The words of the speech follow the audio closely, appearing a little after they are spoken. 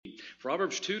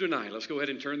Proverbs 2 tonight. Let's go ahead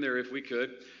and turn there if we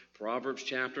could. Proverbs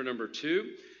chapter number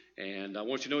 2. And I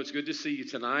want you to know it's good to see you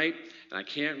tonight. And I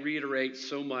can't reiterate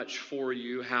so much for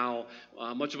you how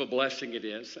much of a blessing it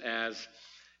is as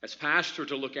pastor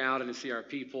to look out and to see our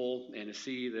people and to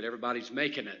see that everybody's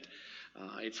making it.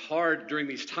 It's hard during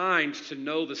these times to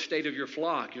know the state of your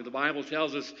flock. The Bible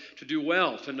tells us to do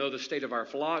well, to know the state of our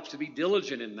flocks, to be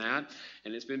diligent in that.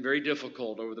 And it's been very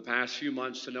difficult over the past few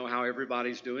months to know how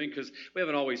everybody's doing because we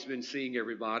haven't always been seeing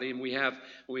everybody. And when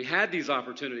we had these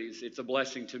opportunities, it's a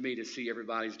blessing to me to see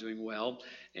everybody's doing well.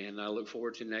 And I look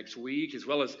forward to next week, as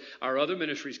well as our other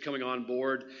ministries coming on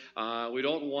board. We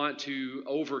don't want to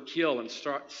overkill and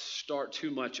start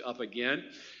too much up again.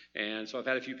 And so I've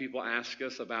had a few people ask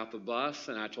us about the bus,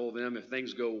 and I told them if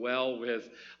things go well with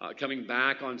coming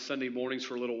back on Sunday mornings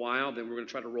for a little while, then we're going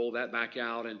to try to roll that back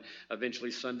out and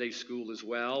eventually Sunday school as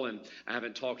well. And I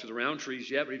haven't talked to the Roundtrees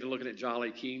yet, but even looking at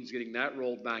Jolly Kings, getting that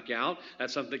rolled back out.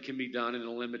 That's something that can be done in a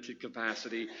limited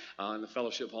capacity in the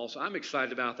fellowship hall. So I'm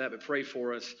excited about that, but pray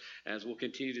for us as we'll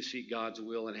continue to seek God's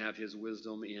will and have His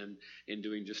wisdom in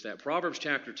doing just that. Proverbs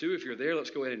chapter 2, if you're there, let's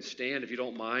go ahead and stand if you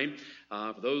don't mind.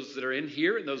 For those that are in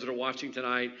here and those that are watching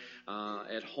tonight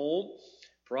at home,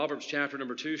 Proverbs chapter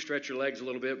number 2, stretch your legs a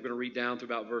little bit. We're going to read down through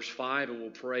about verse 5 and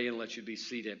we'll pray and let you be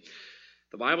seated.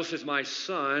 The Bible says, "My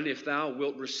son, if thou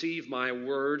wilt receive my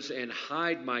words and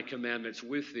hide my commandments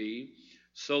with thee,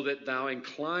 so that thou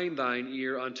incline thine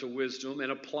ear unto wisdom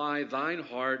and apply thine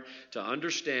heart to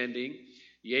understanding,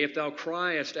 yea, if thou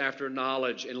criest after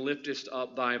knowledge and liftest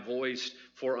up thy voice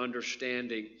for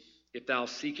understanding, if thou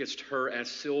seekest her as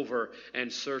silver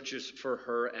and searchest for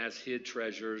her as hid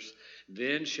treasures,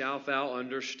 then shalt thou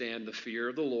understand the fear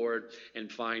of the Lord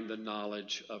and find the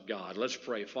knowledge of God." Let's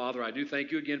pray. Father, I do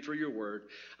thank you again for your word.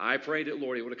 I pray that,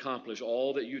 Lord, it would accomplish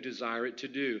all that you desire it to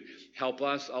do. Help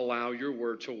us allow your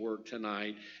word to work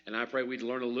tonight. And I pray we'd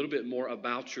learn a little bit more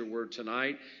about your word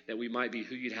tonight, that we might be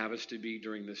who you'd have us to be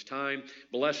during this time.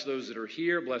 Bless those that are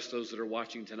here. Bless those that are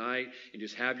watching tonight. And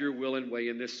just have your will and way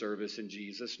in this service in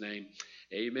Jesus' name.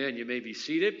 Amen. You may be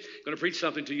seated. I'm going to preach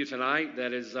something to you tonight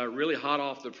that is really hot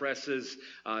off the presses.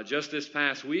 Just this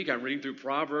past week, I'm reading through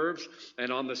Proverbs,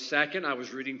 and on the 2nd, I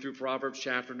was reading through Proverbs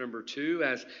chapter number 2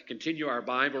 as continue our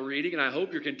Bible reading, and I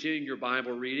hope you're continuing your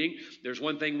Bible reading. There's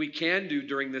one thing we can do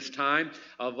during this time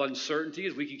of uncertainty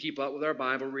is we can keep up with our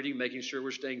Bible reading, making sure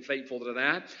we're staying faithful to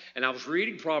that. And I was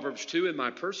reading Proverbs 2 in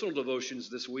my personal devotions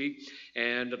this week,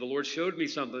 and the Lord showed me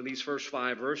something in these first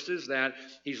 5 verses that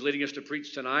He's leading us to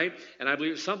preach tonight, and I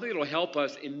believe it's something that will help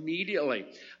us immediately.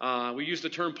 We use the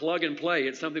term plug and play.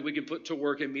 It's something we can put to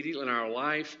work immediately in our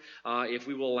life if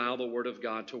we will allow the Word of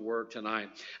God to work tonight.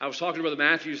 I was talking to Brother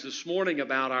Matthews this morning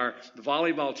about the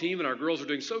volleyball team, and our girls are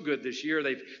doing so good this year.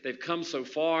 They've come so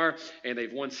far, and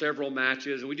they've won several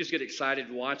matches, and we just get excited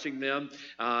watching them.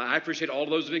 I appreciate all of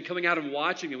those who have been coming out and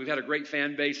watching, and we've had a great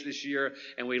fan base this year,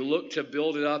 and we look to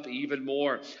build it up even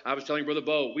more. I was telling Brother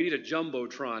Bo, we need a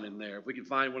Jumbotron in there. If we can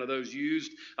find one of those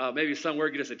used, maybe somewhere,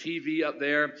 get us a TV up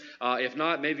there. If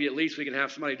not, maybe at least we can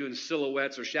have somebody doing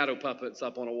silhouettes or shadow puppets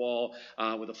up on a wall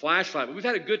with a flashlight. But we've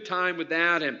had a good time with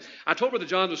that. And I told Brother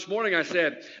John this morning, I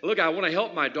said, look, I want to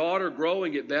help my daughter grow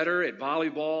and get better at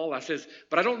volleyball. I says,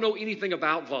 but I don't know anything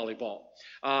about volleyball.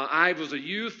 I was a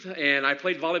youth, and I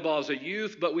played volleyball as a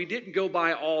youth, but we didn't go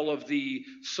by all of the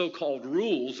so-called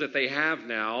rules that they have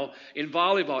now in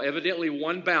volleyball. Evidently,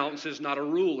 one bounce is not a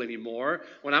rule anymore.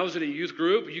 When I was in a youth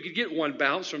group, you could get one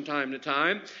bounce from time to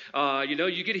time.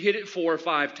 You could hit it 4 or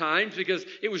 5 times because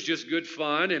it was just good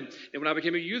fun. And when I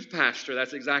became a youth pastor,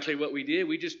 that's exactly what we did.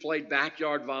 We just played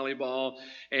backyard volleyball.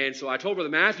 And so I told Brother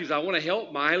Matthews, I want to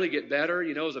help Miley get better,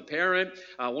 as a parent,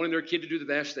 wanting their kid to do the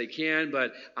best they can,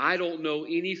 but I don't know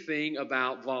anything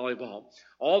about volleyball.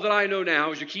 All that I know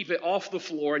now is you keep it off the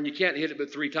floor and you can't hit it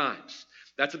but 3 times.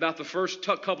 That's about the first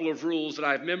couple of rules that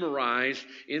I've memorized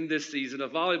in this season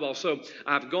of volleyball. So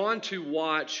I've gone to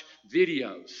watch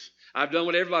videos. I've done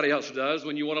what everybody else does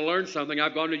when you want to learn something.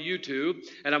 I've gone to YouTube,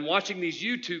 and I'm watching these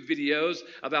YouTube videos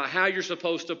about how you're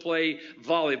supposed to play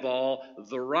volleyball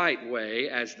the right way,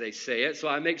 as they say it. So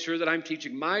I make sure that I'm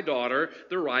teaching my daughter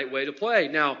the right way to play.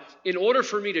 Now, in order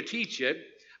for me to teach it,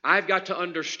 I've got to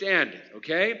understand it,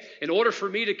 okay? In order for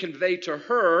me to convey to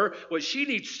her what she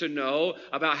needs to know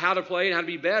about how to play and how to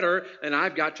be better, then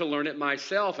I've got to learn it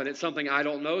myself, and it's something I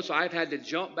don't know, so I've had to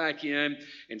jump back in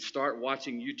and start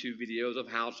watching YouTube videos of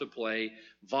how to play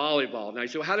volleyball. Now,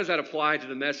 so how does that apply to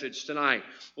the message tonight?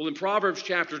 Well, in Proverbs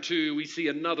chapter 2, we see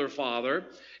another father,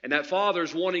 and that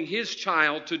father's wanting his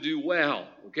child to do well,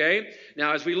 okay?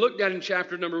 Now, as we look down in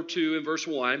chapter number 2 in verse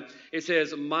 1, it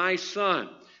says, "My son."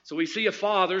 So we see a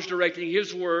father's directing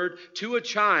his word to a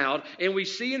child, and we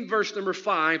see in verse number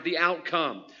 5 the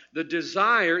outcome. The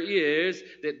desire is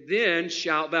that then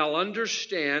shalt thou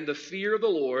understand the fear of the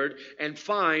Lord and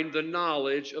find the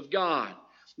knowledge of God.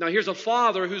 Now here's a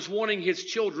father who's wanting his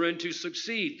children to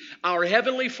succeed. Our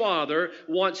Heavenly Father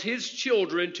wants his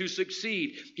children to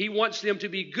succeed. He wants them to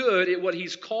be good at what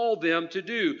he's called them to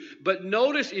do. But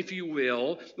notice, if you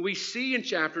will, we see in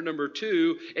chapter number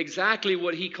 2 exactly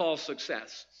what he calls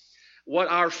success. What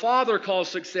our Father calls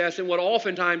success and what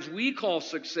oftentimes we call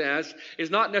success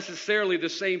is not necessarily the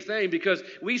same thing, because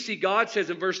we see God says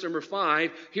in verse number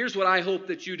 5, here's what I hope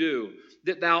that you do,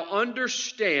 that thou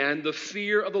understand the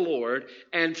fear of the Lord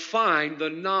and find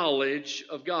the knowledge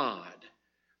of God.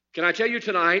 Can I tell you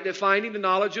tonight that finding the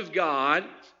knowledge of God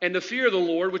and the fear of the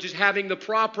Lord, which is having the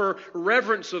proper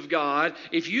reverence of God,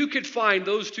 if you could find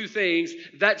those two things,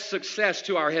 that's success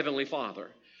to our Heavenly Father.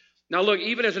 Now look,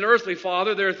 even as an earthly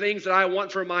father, there are things that I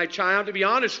want for my child. To be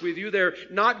honest with you, they're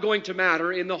not going to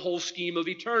matter in the whole scheme of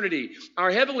eternity. Our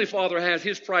Heavenly Father has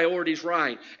his priorities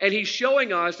right. And he's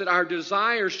showing us that our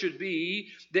desire should be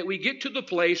that we get to the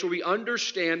place where we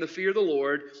understand the fear of the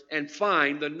Lord and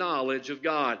find the knowledge of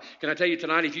God. Can I tell you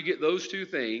tonight, if you get those two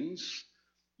things,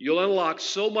 you'll unlock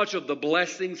so much of the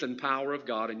blessings and power of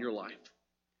God in your life.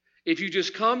 If you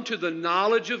just come to the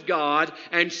knowledge of God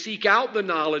and seek out the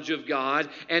knowledge of God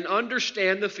and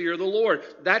understand the fear of the Lord,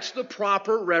 that's the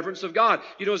proper reverence of God.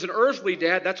 You know, as an earthly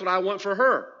dad, that's what I want for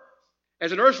her.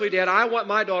 As an earthly dad, I want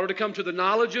my daughter to come to the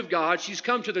knowledge of God. She's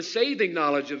come to the saving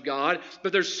knowledge of God,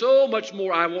 but there's so much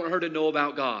more I want her to know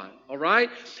about God, all right?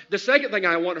 The second thing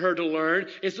I want her to learn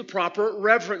is the proper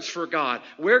reverence for God,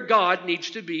 where God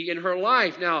needs to be in her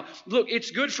life. Now, look,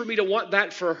 it's good for me to want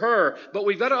that for her, but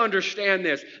we've got to understand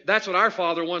this. That's what our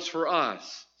Father wants for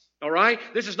us. All right?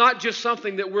 This is not just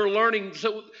something that we're learning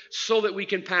so that we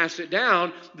can pass it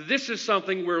down. This is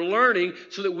something we're learning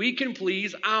so that we can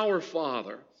please our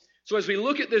Father. So as we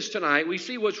look at this tonight, we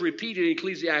see what's repeated in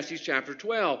Ecclesiastes chapter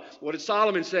 12. What did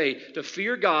Solomon say? To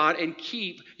fear God and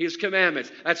keep his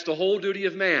commandments. That's the whole duty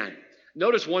of man.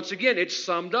 Notice once again, it's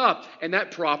summed up in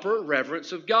that proper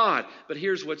reverence of God. But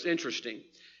here's what's interesting.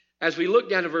 As we look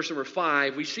down to verse number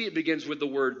 5, we see it begins with the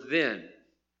word then.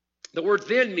 The word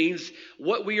then means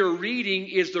what we are reading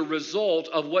is the result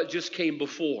of what just came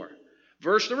before.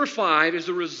 Verse number 5 is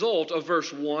the result of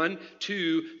verse 1,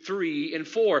 2, 3, and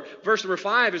 4. Verse number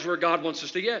 5 is where God wants us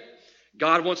to get.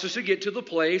 God wants us to get to the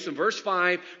place in verse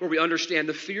 5 where we understand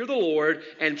the fear of the Lord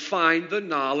and find the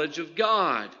knowledge of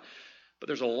God. But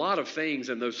there's a lot of things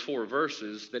in those 4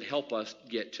 verses that help us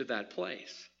get to that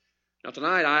place. Now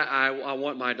tonight, I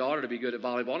want my daughter to be good at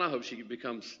volleyball, and I hope she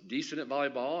becomes decent at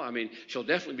volleyball. I mean, she'll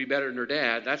definitely be better than her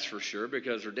dad, that's for sure,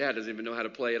 because her dad doesn't even know how to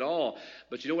play at all.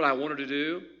 But you know what I want her to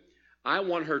do? I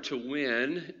want her to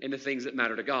win in the things that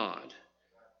matter to God.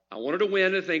 I want her to win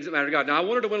in the things that matter to God. Now, I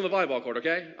want her to win on the volleyball court,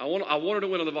 okay? I want her to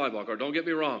win on the volleyball court. Don't get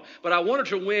me wrong. But I want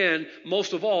her to win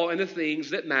most of all in the things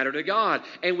that matter to God.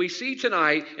 And we see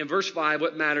tonight in verse 5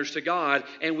 what matters to God,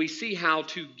 and we see how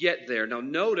to get there. Now,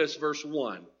 notice verse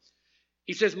 1.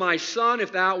 He says, my son,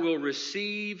 if thou wilt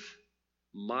receive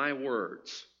my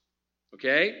words.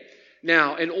 Okay?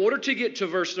 Now, in order to get to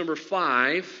verse number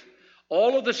 5,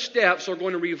 all of the steps are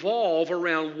going to revolve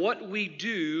around what we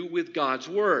do with God's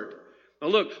Word. Now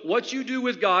look, what you do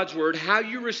with God's Word, how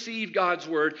you receive God's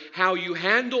Word, how you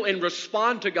handle and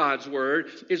respond to God's Word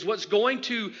is what's going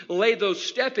to lay those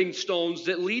stepping stones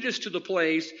that lead us to the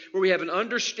place where we have an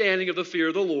understanding of the fear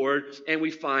of the Lord and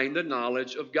we find the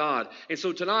knowledge of God. And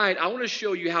so tonight, I want to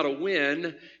show you how to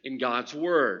win in God's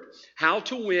Word. How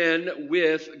to win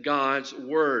with God's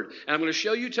Word. And I'm going to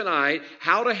show you tonight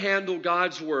how to handle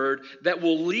God's Word that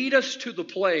will lead us to the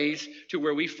place to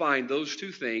where we find those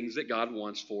two things that God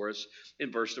wants for us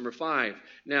in verse number 5.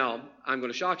 Now, I'm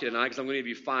going to shock you tonight because I'm going to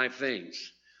give you 5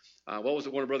 things. What was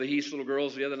it, one of Brother Heath's little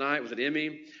girls the other night? Was it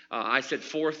Emmy? I said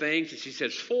 4 things, and she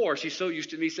says 4. She's so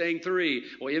used to me saying 3.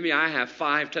 Well, Emmy, I have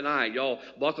 5 tonight. Y'all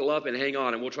buckle up and hang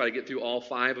on, and we'll try to get through all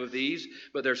 5 of these.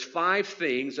 But there's 5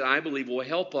 things that I believe will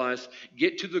help us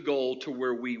get to the goal to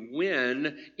where we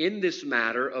win in this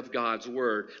matter of God's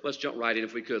Word. Let's jump right in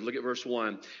if we could. Look at verse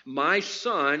 1. My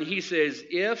son, he says,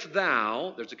 if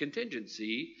thou, there's a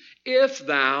contingency, if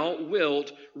thou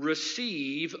wilt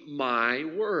receive my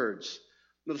words.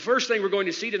 Now, the first thing we're going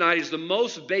to see tonight is the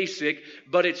most basic,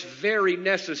 but it's very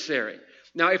necessary.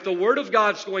 Now, if the Word of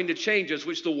God's going to change us,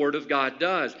 which the Word of God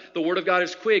does, the Word of God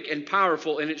is quick and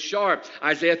powerful and it's sharp.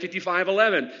 Isaiah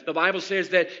 55:11, the Bible says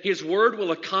that His Word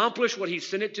will accomplish what He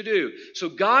sent it to do. So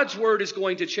God's Word is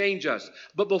going to change us.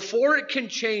 But before it can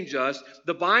change us,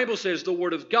 the Bible says the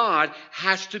Word of God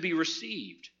has to be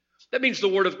received. That means the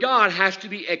Word of God has to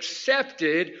be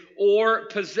accepted or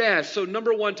possessed. So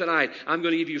number one tonight, I'm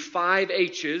going to give you 5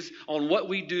 H's on what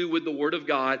we do with the Word of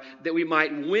God that we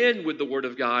might win with the Word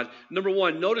of God. Number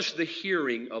one, notice the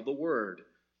hearing of the Word.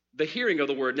 The hearing of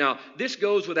the Word. Now, this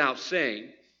goes without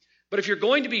saying, but if you're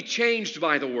going to be changed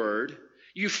by the Word,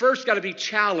 you first got to be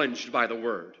challenged by the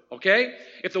Word, okay?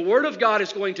 If the Word of God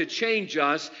is going to change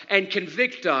us and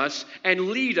convict us and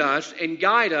lead us and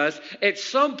guide us, at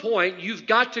some point you've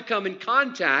got to come in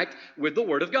contact with the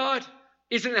Word of God.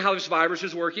 Isn't that how this virus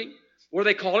is working? What do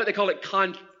they call it? They call it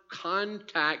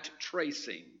contact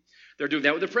tracing. They're doing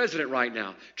that with the president right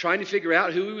now, trying to figure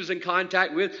out who he was in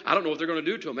contact with. I don't know what they're going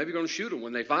to do to him. Maybe they're going to shoot him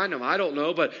when they find him. I don't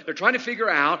know, but they're trying to figure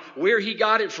out where he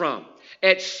got it from.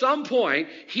 At some point,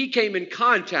 he came in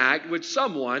contact with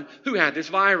someone who had this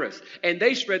virus, and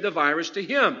they spread the virus to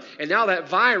him. And now that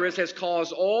virus has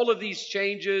caused all of these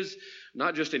changes,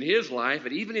 not just in his life,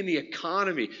 but even in the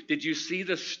economy. Did you see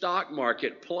the stock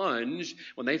market plunge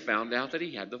when they found out that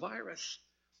he had the virus?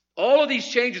 All of these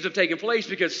changes have taken place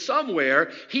because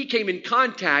somewhere he came in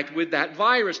contact with that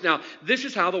virus. Now, this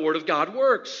is how the Word of God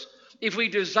works. If we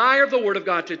desire the Word of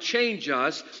God to change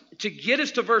us, to get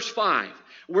us to verse 5,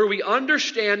 where we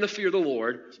understand the fear of the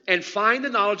Lord and find the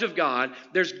knowledge of God,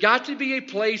 there's got to be a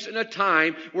place and a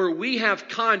time where we have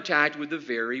contact with the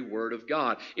very Word of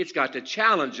God. It's got to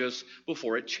challenge us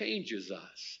before it changes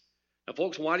us. Now,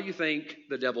 folks, why do you think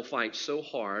the devil fights so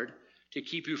hard to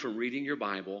keep you from reading your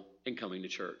Bible and coming to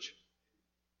church?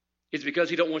 Is it because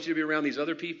he don't want you to be around these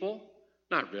other people?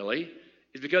 Not really.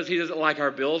 Is it because he doesn't like our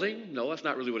building? No, that's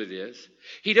not really what it is.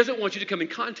 He doesn't want you to come in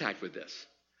contact with this.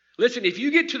 Listen, if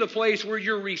you get to the place where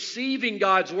you're receiving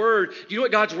God's Word, do you know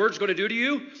what God's Word is going to do to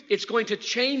you? It's going to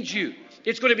change you.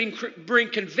 It's going to bring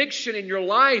conviction in your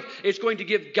life. It's going to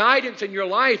give guidance in your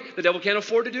life. The devil can't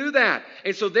afford to do that.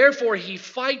 And so therefore, he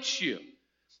fights you.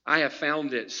 I have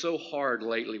found it so hard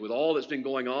lately with all that's been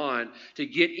going on to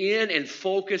get in and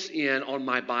focus in on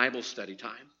my Bible study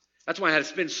time. That's why I had to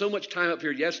spend so much time up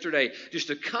here yesterday just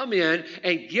to come in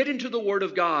and get into the Word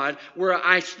of God where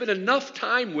I spend enough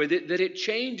time with it that it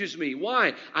changes me.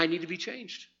 Why? I need to be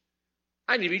changed.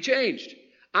 I need to be changed.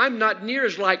 I'm not near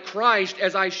as like Christ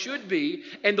as I should be,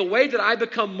 and the way that I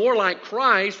become more like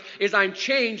Christ is I'm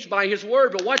changed by His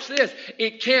Word. But watch this.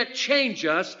 It can't change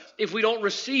us if we don't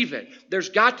receive it. There's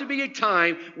got to be a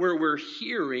time where we're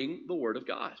hearing the Word of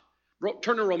God.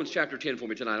 Turn to Romans chapter 10 for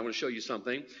me tonight. I want to show you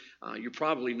something. You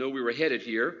probably know we were headed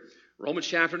here. Romans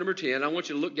chapter number 10. I want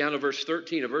you to look down to verse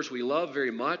 13, a verse we love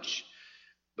very much.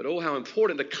 But oh, how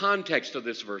important the context of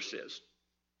this verse is.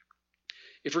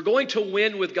 If we're going to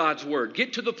win with God's Word,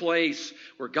 get to the place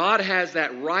where God has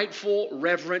that rightful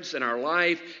reverence in our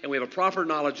life and we have a proper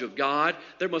knowledge of God,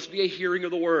 there must be a hearing of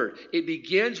the Word. It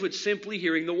begins with simply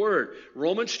hearing the Word.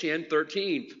 Romans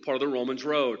 10:13, part of the Romans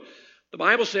road. The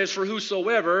Bible says, for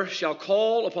whosoever shall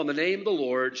call upon the name of the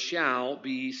Lord shall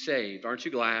be saved. Aren't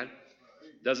you glad?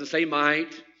 Doesn't say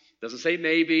might. Doesn't say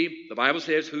maybe. The Bible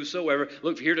says whosoever.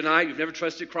 Look, here tonight, you've never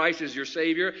trusted Christ as your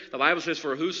Savior. The Bible says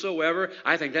for whosoever.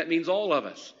 I think that means all of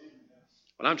us.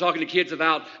 When I'm talking to kids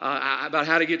about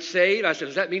how to get saved, I said,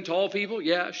 does that mean tall people?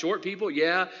 Yeah. Short people?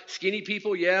 Yeah. Skinny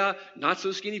people? Yeah. Not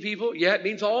so skinny people? Yeah, it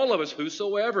means all of us,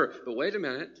 whosoever. But wait a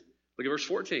minute. Look at verse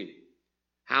 14.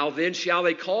 How then shall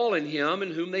they call in him in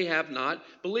whom they have not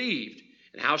believed?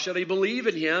 And how shall they believe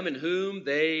in him in whom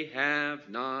they have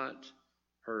not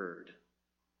heard?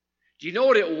 Do you know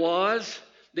what it was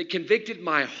that convicted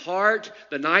my heart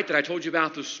the night that I told you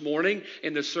about this morning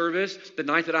in the service, the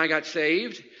night that I got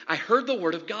saved? I heard the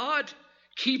Word of God.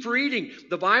 Keep reading.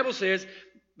 The Bible says,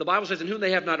 in whom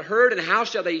they have not heard, and how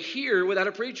shall they hear without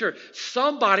a preacher?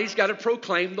 Somebody's got to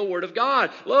proclaim the Word of God.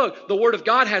 Look, the Word of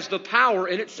God has the power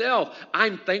in itself.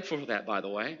 I'm thankful for that, by the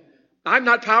way. I'm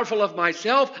not powerful of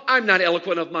myself. I'm not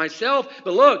eloquent of myself.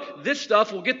 But look, this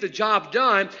stuff will get the job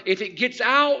done if it gets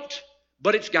out.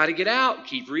 But it's got to get out.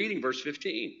 Keep reading, verse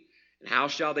 15. And how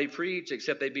shall they preach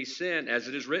except they be sent? As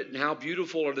it is written, how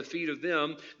beautiful are the feet of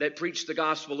them that preach the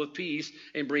gospel of peace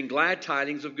and bring glad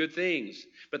tidings of good things.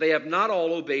 But they have not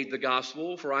all obeyed the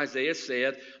gospel, for Isaiah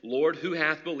saith, Lord, who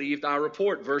hath believed our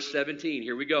report? Verse 17,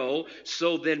 here we go.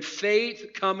 So then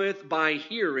faith cometh by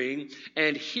hearing,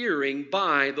 and hearing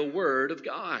by the word of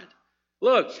God.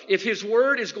 Look, if His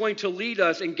Word is going to lead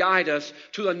us and guide us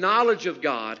to a knowledge of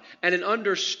God and an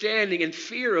understanding and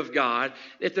fear of God,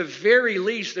 at the very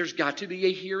least, there's got to be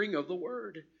a hearing of the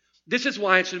Word. This is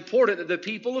why it's important that the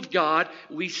people of God,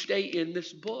 we stay in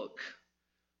this book.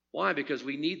 Why? Because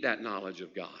we need that knowledge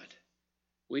of God.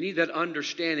 We need that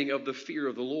understanding of the fear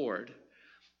of the Lord.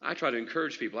 I try to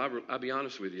encourage people. I'll be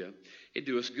honest with you. It'd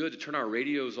do us good to turn our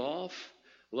radios off.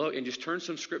 Look, and just turn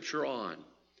some Scripture on.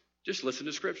 Just listen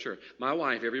to Scripture. My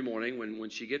wife, every morning when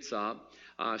she gets up,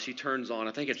 she turns on,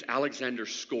 I think it's Alexander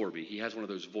Scorby. He has one of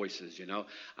those voices, you know.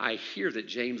 I hear that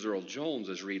James Earl Jones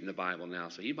is reading the Bible now,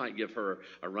 so he might give her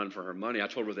a run for her money. I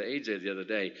told her the age the other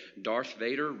day, Darth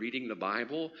Vader reading the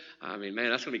Bible. I mean, man,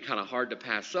 that's going to be kind of hard to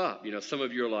pass up. You know, some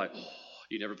of you are like, oh,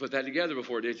 you never put that together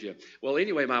before, did you? Well,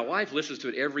 anyway, my wife listens to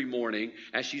it every morning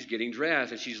as she's getting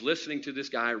dressed, and she's listening to this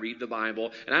guy read the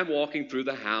Bible, and I'm walking through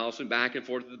the house and back and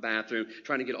forth to the bathroom,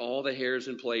 trying to get all the hairs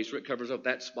in place where it covers up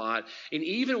that spot. And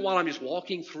even while I'm just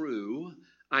walking through,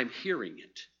 I'm hearing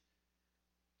it.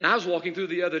 And I was walking through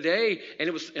the other day, and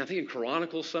it was, I think, in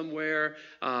Chronicles somewhere,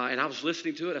 and I was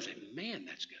listening to it. I said, man,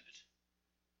 that's good.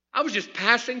 I was just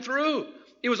passing through.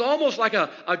 It was almost like a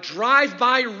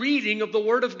drive-by reading of the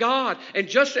Word of God. And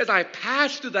just as I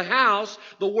passed through the house,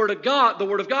 the Word of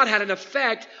God had an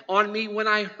effect on me when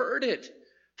I heard it.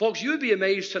 Folks, you would be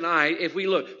amazed tonight if we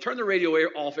turn the radio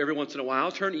off every once in a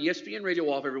while, turn ESPN radio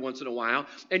off every once in a while,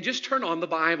 and just turn on the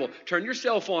Bible. Turn your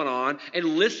cell phone on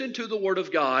and listen to the Word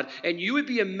of God, and you would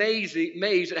be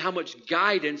amazed at how much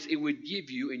guidance it would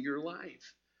give you in your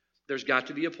life. There's got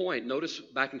to be a point. Notice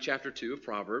back in chapter 2 of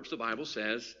Proverbs, the Bible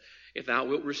says, if thou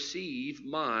wilt receive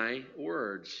my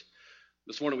words.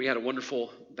 This morning we had a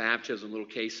wonderful baptism, little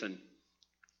Kason.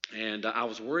 And I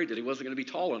was worried that he wasn't going to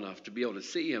be tall enough to be able to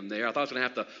see him there. I thought I was going to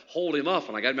have to hold him up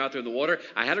when I got him out there in the water.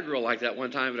 I had a girl like that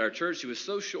one time at our church. She was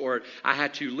so short, I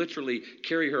had to literally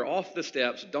carry her off the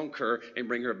steps, dunk her, and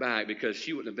bring her back because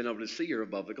she wouldn't have been able to see her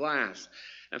above the glass.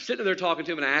 And I'm sitting there talking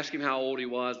to him, and I asked him how old he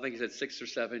was. I think he said 6 or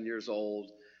 7 years old.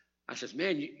 I said,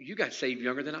 man, you got saved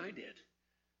younger than I did.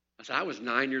 I said, I was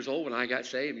 9 years old when I got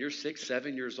saved, and you're 6,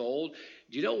 7 years old.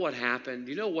 Do you know what happened?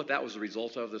 Do you know what that was the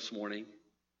result of this morning?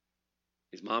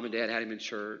 His mom and dad had him in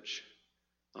church.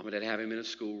 Mom and dad have him in a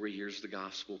school where he hears the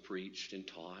gospel preached and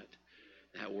taught.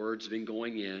 That word's been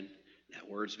going in. That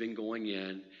word's been going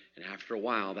in. And after a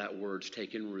while, that word's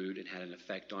taken root and had an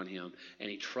effect on him. And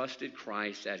he trusted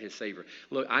Christ as his Savior.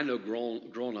 Look, I know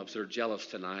grown-ups that are jealous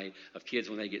tonight of kids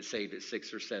when they get saved at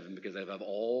 6 or 7 because they have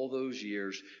all those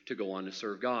years to go on to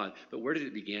serve God. But where did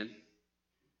it begin?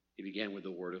 It began with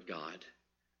the Word of God.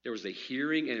 There was a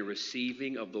hearing and a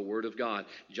receiving of the Word of God.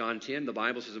 John 10, the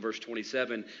Bible says in verse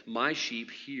 27, my sheep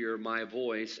hear my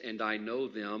voice, and I know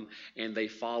them, and they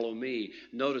follow me.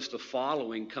 Notice the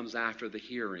following comes after the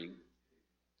hearing.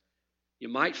 You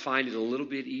might find it a little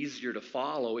bit easier to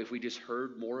follow if we just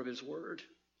heard more of His Word.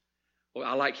 Well,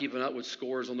 I like keeping up with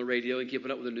scores on the radio and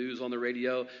keeping up with the news on the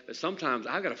radio, but sometimes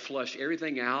I've got to flush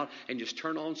everything out and just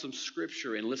turn on some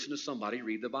Scripture and listen to somebody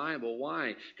read the Bible.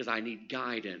 Why? Because I need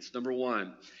guidance. Number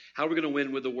one, how are we going to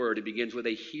win with the Word? It begins with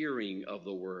a hearing of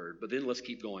the Word. But then let's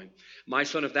keep going. My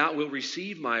son, if thou wilt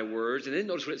receive my words, and then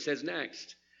notice what it says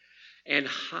next, and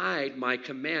hide my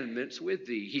commandments with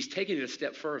thee. He's taking it a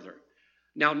step further.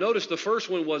 Now notice the first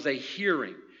one was a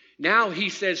hearing. Now he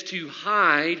says to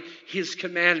hide his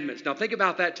commandments. Now think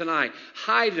about that tonight.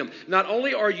 Hide them. Not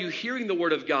only are you hearing the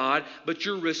Word of God, but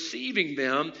you're receiving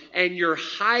them and you're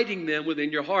hiding them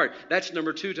within your heart. That's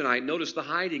number 2 tonight. Notice the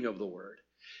hiding of the Word.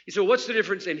 You say, what's the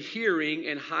difference in hearing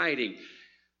and hiding?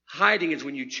 Hiding is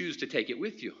when you choose to take it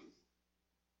with you.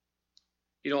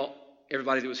 You know,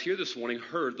 everybody that was here this morning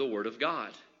heard the Word of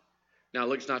God. Now,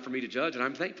 look, it's not for me to judge, and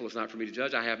I'm thankful it's not for me to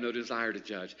judge. I have no desire to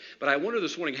judge. But I wonder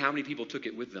this morning how many people took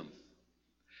it with them.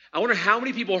 I wonder how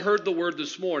many people heard the Word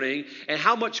this morning and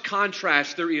how much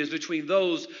contrast there is between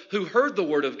those who heard the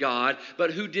Word of God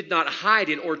but who did not hide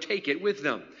it or take it with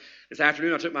them. This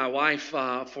afternoon, I took my wife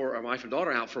and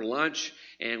daughter out for lunch,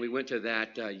 and we went to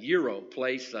that gyro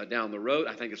place down the road.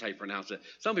 I think that's how you pronounce it.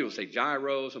 Some people say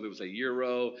gyro, some people say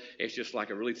gyro. It's just like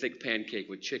a really thick pancake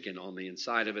with chicken on the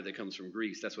inside of it that comes from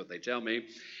Greece. That's what they tell me.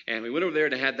 And we went over there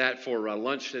and had that for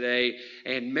lunch today.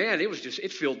 And man,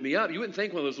 it filled me up. You wouldn't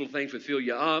think one of those little things would fill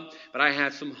you up, but I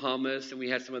had some hummus and we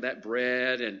had some of that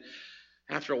bread. And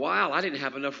after a while, I didn't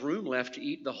have enough room left to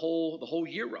eat the whole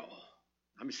gyro.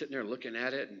 I'm sitting there looking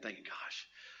at it and thinking, gosh,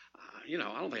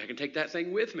 I don't think I can take that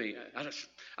thing with me. I don't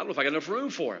know if I got enough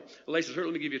room for it. Well, Lisa said,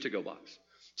 let me give you a to-go box.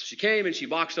 So she came and she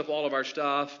boxed up all of our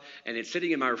stuff, and it's sitting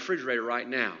in my refrigerator right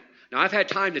now. Now, I've had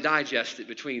time to digest it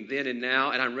between then and now,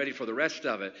 and I'm ready for the rest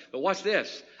of it. But watch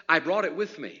this. I brought it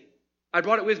with me.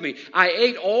 I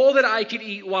ate all that I could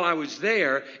eat while I was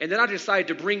there, and then I decided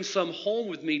to bring some home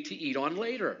with me to eat on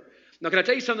later. Now, can I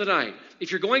tell you something tonight? If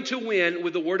you're going to win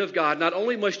with the Word of God, not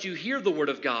only must you hear the Word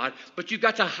of God, but you've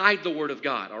got to hide the Word of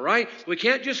God, all right? We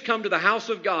can't just come to the house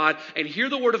of God and hear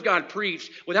the Word of God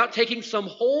preached without taking some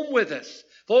home with us.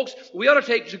 Folks, we ought to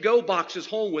take to-go boxes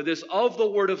home with us of the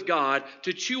Word of God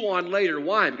to chew on later.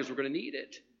 Why? Because we're going to need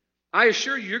it. I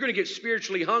assure you, you're going to get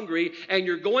spiritually hungry and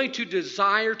you're going to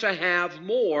desire to have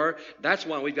more. That's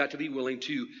why we've got to be willing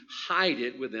to hide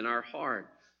it within our heart.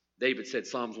 David said,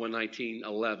 Psalms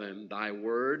 119:11, Thy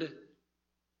word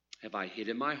have I hid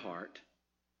in my heart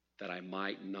that I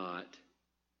might not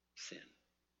sin.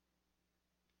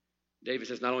 David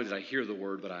says, not only did I hear the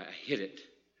word, but I hid it.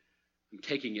 I'm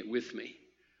taking it with me.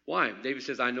 Why? David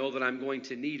says, I know that I'm going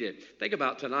to need it. Think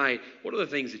about tonight, what are the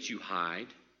things that you hide?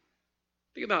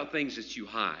 Think about things that you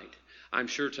hide. I'm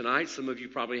sure tonight some of you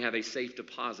probably have a safe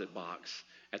deposit box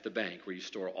at the bank where you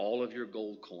store all of your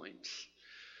gold coins.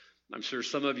 I'm sure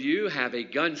some of you have a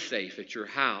gun safe at your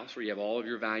house where you have all of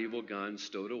your valuable guns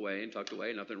stowed away and tucked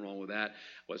away. Nothing wrong with that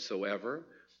whatsoever.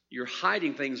 You're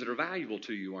hiding things that are valuable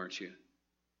to you, aren't you?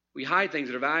 We hide things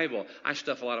that are valuable. I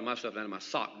stuff a lot of my stuff down in my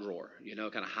sock drawer,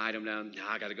 kind of hide them down. Now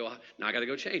I got to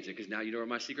go change it because now you know where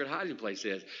my secret hiding place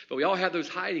is. But we all have those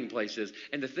hiding places,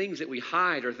 and the things that we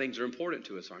hide are things that are important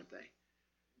to us, aren't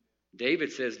they?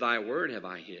 David says, Thy word have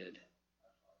I hid.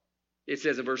 It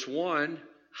says in verse 1,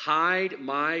 hide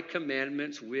my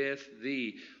commandments with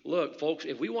thee. Look, folks,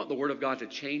 if we want the word of God to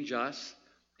change us,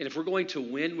 and if we're going to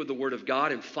win with the word of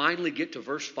God and finally get to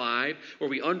verse 5, where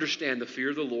we understand the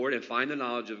fear of the Lord and find the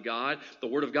knowledge of God, the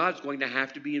word of God is going to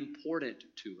have to be important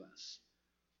to us.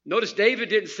 Notice David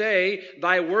didn't say,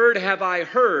 Thy word have I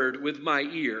heard with my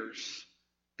ears,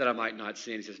 that I might not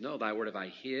sin. He says, no, Thy word have I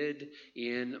hid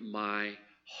in my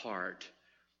heart.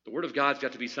 The word of God's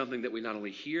got to be something that we not only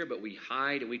hear, but we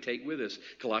hide and we take with us.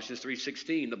 Colossians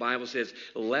 3:16, the Bible says,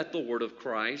 let the word of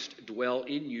Christ dwell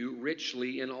in you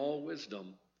richly in all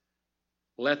wisdom.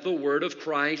 Let the word of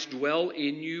Christ dwell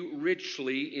in you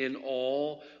richly in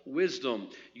all wisdom.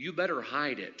 You better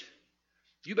hide it.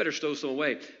 You better stow some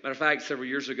away. Matter of fact, several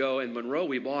years ago in Monroe,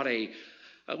 we bought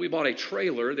a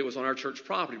trailer that was on our church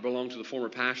property. It belonged to the former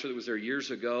pastor that was there years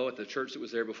ago at the church that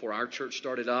was there before our church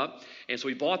started up. And so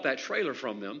we bought that trailer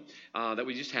from them that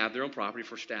we just have there on property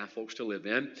for staff folks to live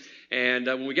in. And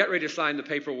when we got ready to sign the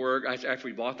paperwork, after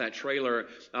we bought that trailer,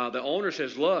 the owner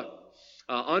says, look,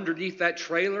 underneath that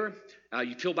trailer,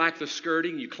 you peel back the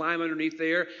skirting, you climb underneath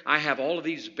there, I have all of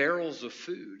these barrels of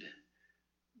food.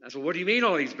 I said, what do you mean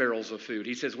all these barrels of food?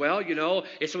 He says, well,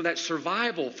 it's some of that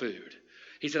survival food.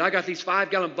 He said, I got these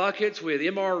 5-gallon buckets with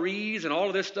MREs and all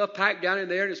of this stuff packed down in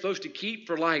there, and it's supposed to keep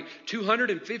for like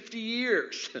 250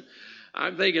 years.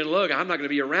 I'm thinking, look, I'm not going to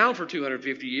be around for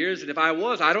 250 years, and if I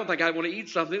was, I don't think I'd want to eat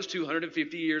something that's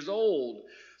 250 years old.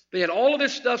 They had all of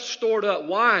this stuff stored up.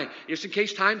 Why? Just in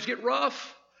case times get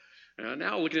rough.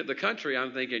 Now looking at the country,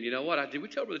 I'm thinking, you know what? Did we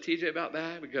tell Brother TJ about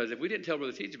that? Because if we didn't tell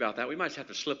Brother TJ about that, we might just have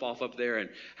to slip off up there and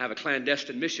have a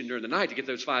clandestine mission during the night to get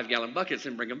those 5-gallon buckets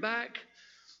and bring them back.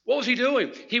 What was he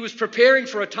doing? He was preparing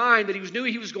for a time that he knew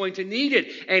he was going to need it.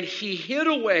 And he hid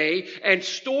away and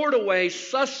stored away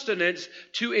sustenance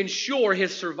to ensure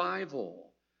his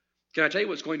survival. Can I tell you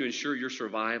what's going to ensure your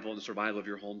survival and the survival of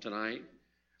your home tonight?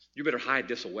 You better hide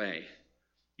this away.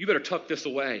 You better tuck this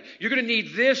away. You're going to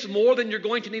need this more than you're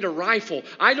going to need a rifle.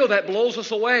 I know that blows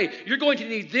us away. You're going to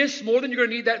need this more than you're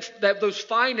going to need those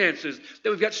finances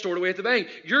that we've got stored away at the bank.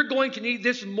 You're going to need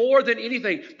this more than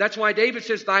anything. That's why David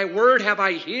says, Thy word have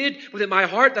I hid within my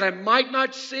heart that I might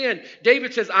not sin.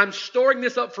 David says, I'm storing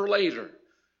this up for later.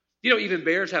 Even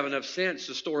bears have enough sense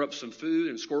to store up some food,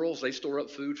 and squirrels, they store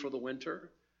up food for the winter.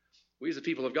 We as the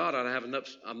people of God ought to have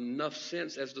enough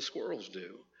sense as the squirrels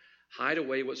do. Hide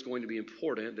away what's going to be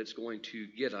important that's going to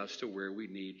get us to where we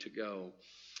need to go.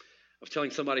 I was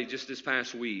telling somebody just this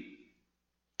past week,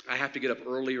 I have to get up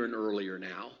earlier and earlier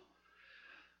now.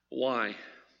 Why?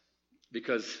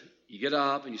 Because you get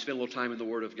up and you spend a little time in the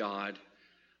Word of God,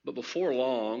 but before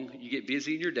long, you get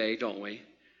busy in your day, don't we?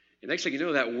 And next thing you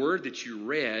know, that word that you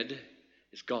read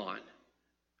is gone.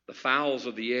 The fowls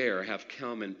of the air have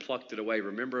come and plucked it away.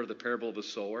 Remember the parable of the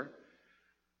sower?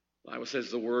 The Bible says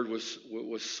the word was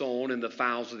sown and the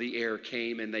fowls of the air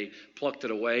came and they plucked it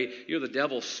away. The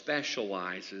devil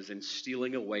specializes in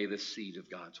stealing away the seed of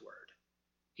God's word.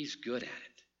 He's good at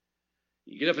it.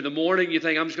 You get up in the morning, you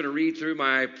think, I'm just going to read through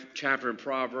my chapter in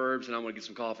Proverbs and I'm going to get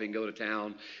some coffee and go to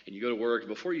town. And you go to work.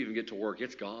 Before you even get to work,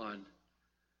 it's gone.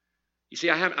 You see,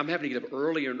 I'm having to get up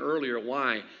earlier and earlier.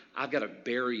 Why? I've got to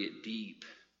bury it deep.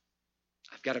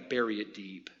 I've got to bury it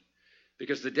deep.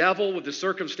 Because the devil, with the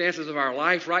circumstances of our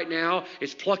life right now,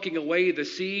 is plucking away the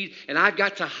seed, and I've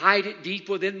got to hide it deep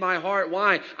within my heart.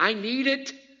 Why? I need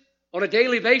it. On a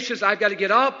daily basis, I've got to get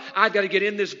up, I've got to get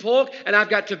in this book, and I've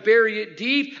got to bury it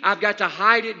deep. I've got to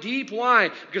hide it deep.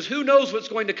 Why? Because who knows what's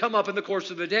going to come up in the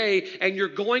course of the day, and you're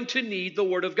going to need the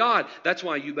Word of God. That's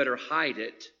why you better hide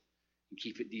it and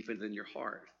keep it deep within your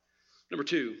heart. Number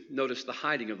 2, notice the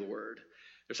hiding of the Word.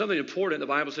 There's something important the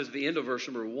Bible says at the end of verse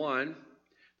number 1.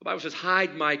 The Bible says,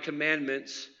 hide my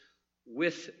commandments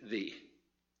with thee.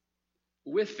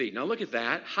 With thee. Now look at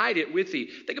that. Hide it with thee.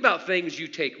 Think about things you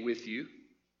take with you.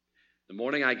 The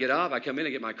morning I get up, I come in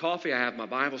and get my coffee, I have my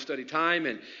Bible study time,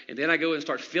 and then I go and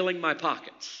start filling my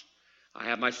pockets. I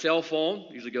have my cell phone,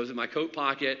 usually goes in my coat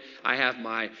pocket. I have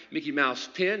my Mickey Mouse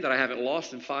pin that I haven't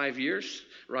lost in 5 years,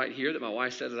 right here, that my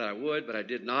wife said that I would, but I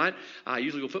did not. I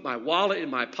usually will put my wallet in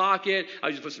my pocket. I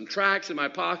usually put some tracts in my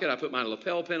pocket. I put my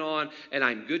lapel pin on, and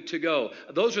I'm good to go.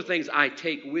 Those are things I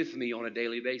take with me on a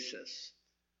daily basis.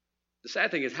 The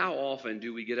sad thing is, how often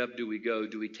do we get up, do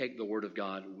we take the Word of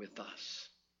God with us?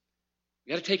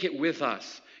 You got to take it with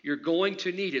us. You're going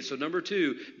to need it. So number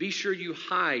 2, be sure you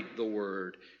hide the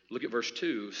Word. Look at verse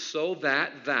 2. So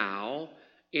that thou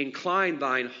incline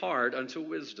thine heart unto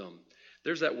wisdom.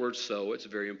 There's that word so. It's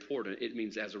very important. It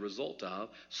means as a result of.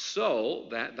 So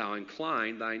that thou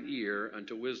incline thine ear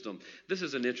unto wisdom. This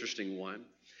is an interesting one.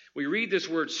 We read this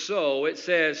word so. It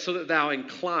says, so that thou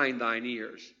incline thine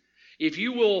ears. If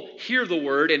you will hear the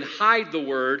word and hide the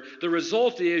word, the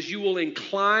result is you will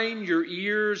incline your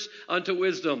ears unto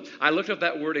wisdom. I looked up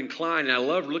that word incline, and I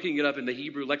love looking it up in the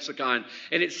Hebrew lexicon.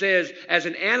 And it says, as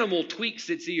an animal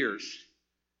tweaks its ears.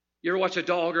 You ever watch a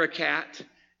dog or a cat,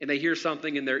 and they hear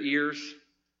something in their ears?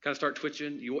 Kind of start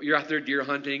twitching. You're out there deer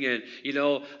hunting, and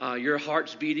your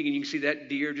heart's beating, and you can see that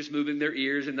deer just moving their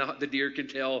ears, and the deer can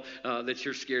tell that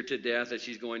you're scared to death, that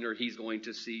she's going or he's going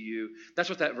to see you. That's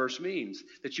what that verse means,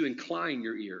 that you incline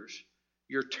your ears.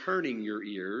 You're turning your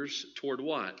ears toward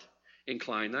what?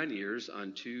 Incline thine ears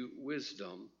unto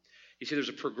wisdom. You see, there's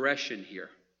a progression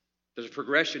here. There's a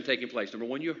progression taking place. Number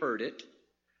 1, you heard it.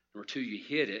 Number 2, you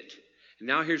hid it. And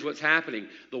now here's what's happening.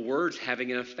 The word's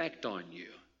having an effect on you.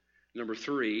 Number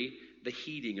 3, the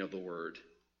heeding of the word.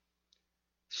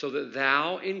 So that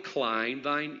thou incline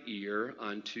thine ear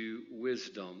unto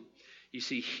wisdom. You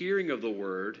see, hearing of the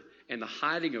word and the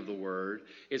hiding of the word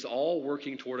is all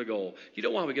working toward a goal. You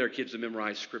don't want to get our kids to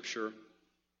memorize scripture.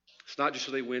 It's not just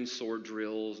so they win sword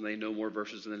drills and they know more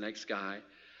verses than the next guy.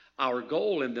 Our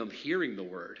goal in them hearing the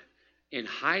word and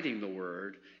hiding the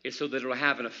word is so that it will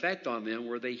have an effect on them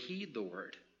where they heed the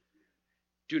word.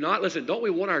 Don't we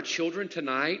want our children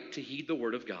tonight to heed the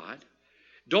word of God?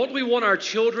 Don't we want our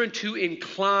children to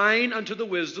incline unto the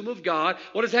wisdom of God?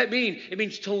 What does that mean? It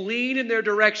means to lean in their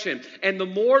direction. And the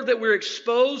more that we're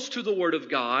exposed to the word of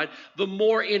God, the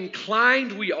more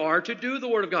inclined we are to do the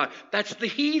word of God. That's the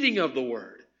heeding of the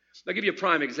word. I'll give you a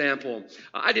prime example.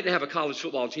 I didn't have a college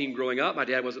football team growing up. My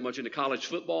dad wasn't much into college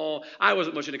football. I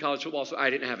wasn't much into college football, so I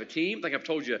didn't have a team. I think I've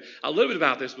told you a little bit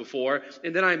about this before.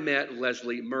 And then I met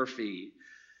Leslie Murphy.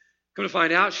 Come to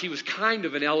find out, she was kind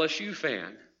of an LSU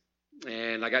fan.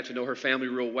 And I got to know her family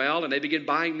real well, and they began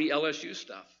buying me LSU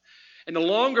stuff. And the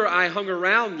longer I hung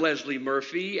around Leslie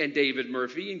Murphy and David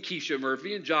Murphy and Keisha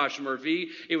Murphy and Josh Murphy,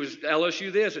 it was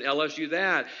LSU this and LSU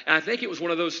that. And I think it was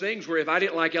one of those things where if I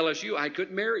didn't like LSU, I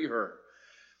couldn't marry her.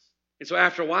 And so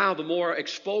after a while, the more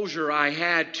exposure I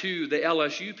had to the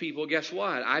LSU people, guess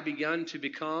what? I began to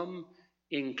become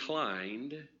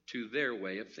inclined to their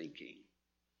way of thinking.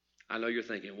 I know you're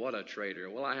thinking, what a traitor.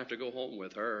 Well, I have to go home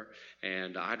with her,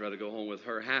 and I'd rather go home with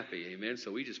her happy. Amen.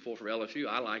 So we just pull from LSU.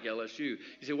 I like LSU. You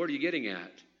say, what are you getting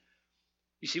at?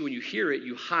 You see, when you hear it,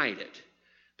 you hide it.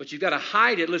 But you've got to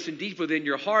hide it, listen, deep within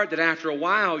your heart, that after a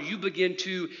while, you begin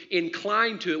to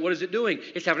incline to it. What is it doing?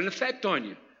 It's having an effect on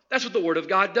you. That's what the Word of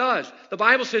God does. The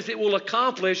Bible says it will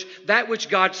accomplish that which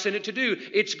God sent it to do.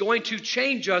 It's going to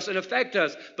change us and affect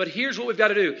us. But here's what we've got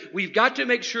to do. We've got to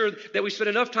make sure that we spend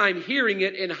enough time hearing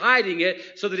it and hiding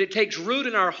it so that it takes root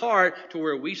in our heart to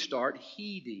where we start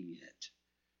heeding it.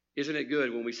 Isn't it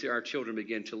good when we see our children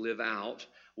begin to live out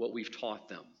what we've taught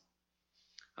them?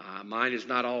 Mine is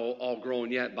not all grown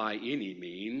yet by any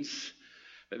means.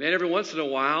 But man, every once in a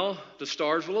while, the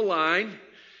stars will align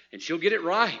and she'll get it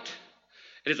right.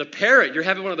 And as a parent, you're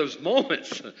having one of those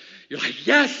moments. You're like,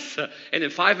 yes. And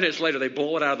then 5 minutes later, they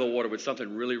blow it out of the water with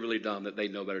something really, really dumb that they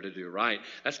know better to do, right?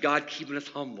 That's God keeping us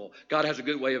humble. God has a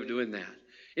good way of doing that.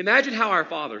 Imagine how our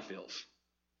Father feels,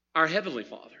 our Heavenly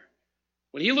Father.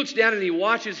 When He looks down and He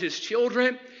watches His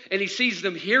children and He sees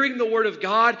them hearing the Word of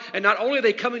God, and not only are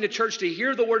they coming to church to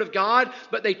hear the Word of God,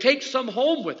 but they take some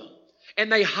home with them. And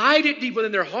they hide it deep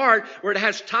within their heart where it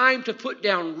has time to put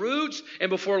down roots. And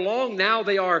before long, now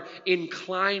they are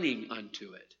inclining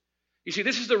unto it. You see,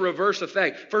 this is the reverse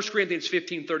effect. 1 Corinthians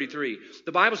 15:33.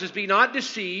 The Bible says, be not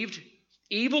deceived.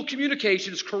 Evil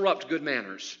communications corrupt good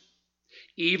manners.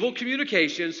 Evil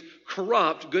communications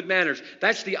corrupt good manners.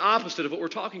 That's the opposite of what we're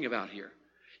talking about here.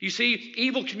 You see,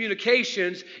 evil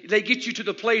communications, they get you to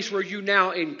the place where you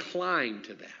now incline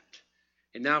to that.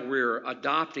 And now we're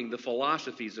adopting the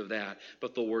philosophies of that.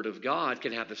 But the Word of God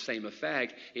can have the same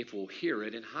effect if we'll hear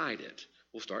it and hide it.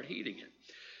 We'll start heeding it.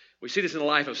 We see this in the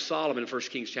life of Solomon in 1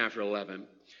 Kings chapter 11.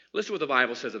 Listen to what the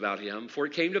Bible says about him. For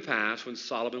it came to pass when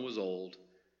Solomon was old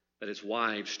that his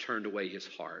wives turned away his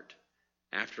heart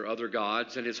after other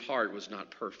gods, and his heart was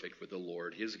not perfect with the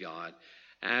Lord his God,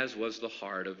 as was the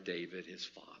heart of David his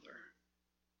father.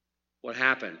 What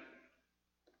happened?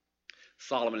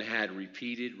 Solomon had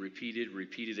repeated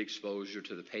exposure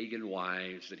to the pagan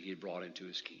wives that he had brought into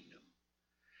his kingdom.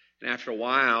 And after a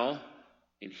while,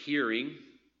 in hearing,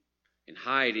 in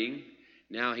hiding,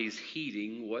 now he's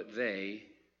heeding what they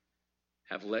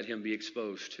have let him be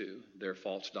exposed to, their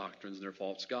false doctrines and their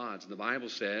false gods. And the Bible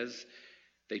says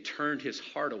they turned his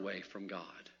heart away from God.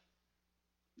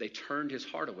 They turned his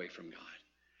heart away from God.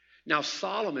 Now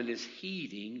Solomon is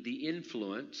heeding the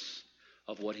influence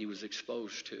of what he was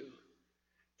exposed to.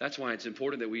 That's why it's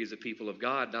important that we as a people of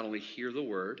God not only hear the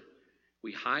word,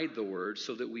 we hide the word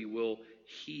so that we will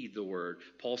heed the word.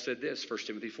 Paul said this, 1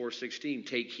 Timothy 4:16,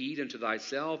 take heed unto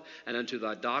thyself and unto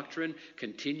thy doctrine,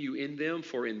 continue in them,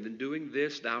 for in doing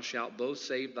this thou shalt both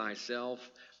save thyself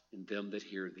and them that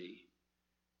hear thee.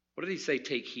 What did he say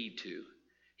take heed to?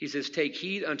 He says take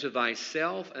heed unto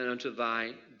thyself and unto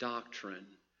thy doctrine.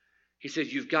 He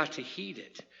says you've got to heed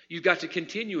it. You've got to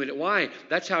continue in it. Why?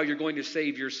 That's how you're going to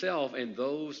save yourself and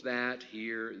those that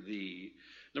hear thee.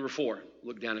 Number 4,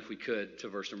 look down if we could to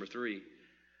verse number 3.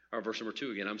 Or verse number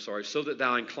 2 again, I'm sorry. So that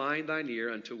thou incline thine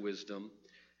ear unto wisdom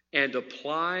and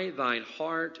apply thine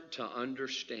heart to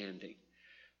understanding.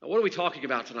 Now, what are we talking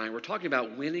about tonight? We're talking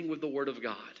about winning with the Word of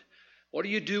God. What do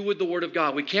you do with the Word of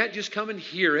God? We can't just come and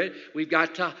hear it. We've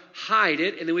got to hide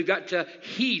it, and then we've got to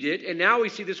heed it. And now we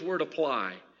see this word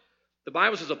apply. The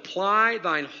Bible says, apply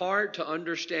thine heart to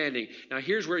understanding. Now,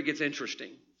 here's where it gets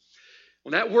interesting.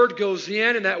 When that word goes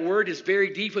in and that word is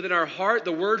buried deep within our heart,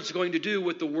 the word's going to do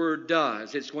what the word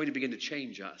does. It's going to begin to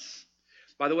change us.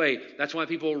 By the way, that's why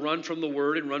people run from the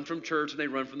word and run from church and they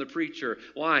run from the preacher.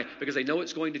 Why? Because they know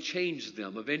it's going to change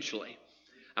them eventually.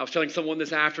 I was telling someone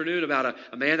this afternoon about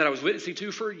a man that I was witnessing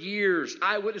to for years.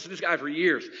 I witnessed this guy for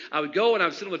years. I would go and I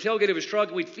would sit on the tailgate of his truck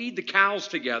and we'd feed the cows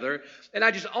together. And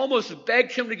I just almost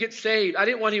begged him to get saved. I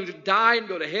didn't want him to die and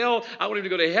go to hell. I wanted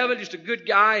him to go to heaven, just a good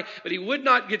guy. But he would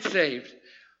not get saved.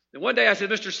 And one day I said,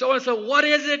 Mr. So-and-so, what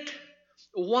is it?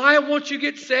 Why won't you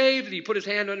get saved? And he put his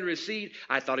hand under his seat.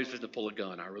 I thought he was fixing to pull a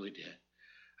gun. I really did.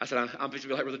 I said, I'm fixing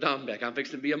to be like Brother Dombeck. I'm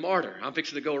fixing to be a martyr. I'm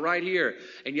fixing to go right here.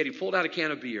 And yet he pulled out a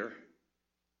can of beer.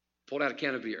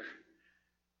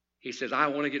 He says, I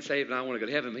want to get saved and I want to go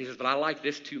to heaven. He says, but I like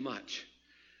this too much.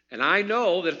 And I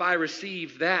know that if I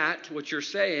receive that, what you're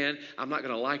saying, I'm not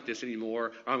going to like this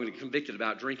anymore, or I'm going to get convicted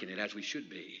about drinking it, as we should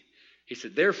be. He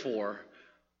said, therefore,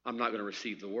 I'm not going to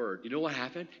receive the word. You know what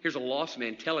happened? Here's a lost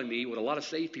man telling me what a lot of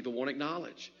saved people won't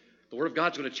acknowledge. The word of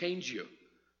God's going to change you.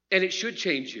 And it should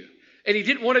change you. And he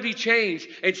didn't want to be changed.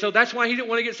 And so that's why he didn't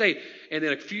want to get saved. And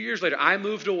then a few years later, I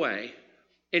moved away.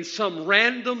 And some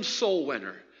random soul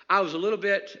winner, I was a little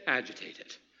bit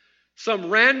agitated. Some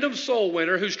random soul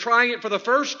winner who's trying it for the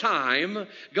first time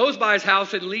goes by his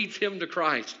house and leads him to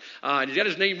Christ. And he's got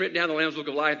his name written down in the Lamb's Book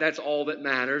of Life. That's all that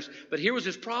matters. But here was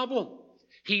his problem.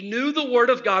 He knew the Word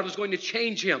of God was going to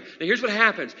change him. Now here's what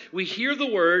happens. We hear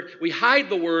the Word, we hide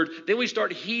the Word, then we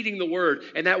start heeding the Word.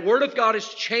 And that Word of God is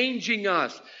changing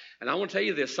us. And I want to tell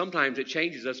you this, sometimes it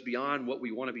changes us beyond what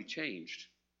we want to be changed.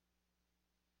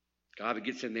 God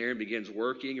gets in there and begins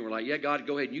working, and we're like, yeah, God,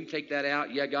 go ahead, you can take that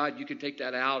out. Yeah, God, you can take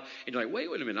that out. And you're like, wait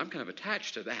a minute, I'm kind of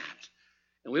attached to that.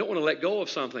 And we don't want to let go of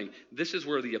something. This is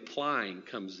where the applying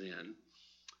comes in.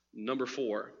 Number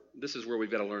 4, this is where we've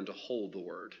got to learn to hold the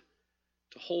Word.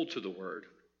 To hold to the Word.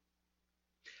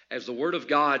 As the Word of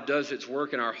God does its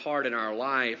work in our heart and our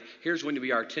life, here's going to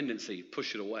be our tendency.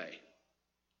 Push it away.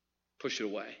 Push it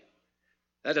away.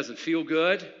 That doesn't feel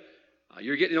good.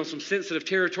 You're getting on some sensitive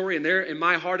territory in there in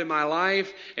my heart and my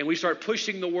life, and we start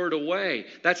pushing the Word away.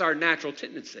 That's our natural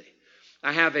tendency.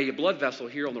 I have a blood vessel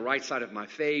here on the right side of my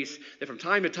face that from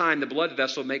time to time the blood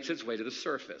vessel makes its way to the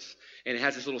surface. And it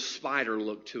has this little spider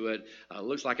look to it. It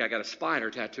looks like I got a spider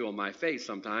tattoo on my face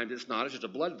sometimes. It's not. It's just a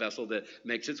blood vessel that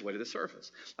makes its way to the surface.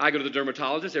 I go to the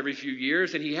dermatologist every few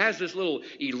years, and he has this little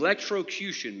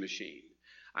electrocution machine.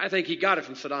 I think he got it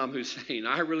from Saddam Hussein.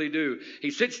 I really do.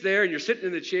 He sits there, and you're sitting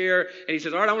in the chair, and he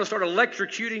says, all right, I want to start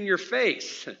electrocuting your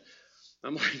face.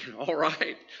 I'm like, all right.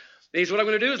 And he says, what I'm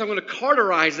going to do is I'm going to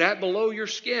cauterize that below your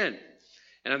skin.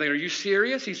 And I'm thinking, are you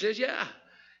serious? He says, yeah.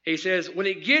 He says, when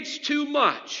it gets too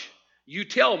much, you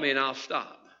tell me and I'll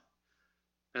stop.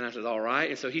 And I said, all right.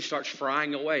 And so he starts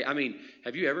frying away. I mean,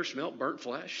 have you ever smelled burnt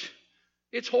flesh?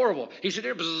 It's horrible. He said,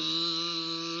 there, bzzz.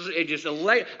 it just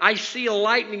I see a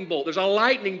lightning bolt. There's a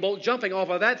lightning bolt jumping off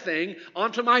of that thing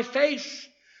onto my face.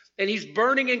 And he's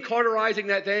burning and cauterizing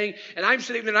that thing. And I'm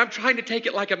sitting there and I'm trying to take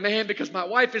it like a man because my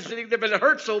wife is sitting there, but it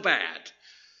hurts so bad.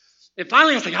 And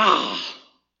finally I was like,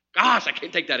 gosh, I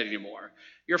can't take that anymore.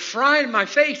 You're frying my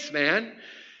face, man.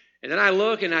 And then I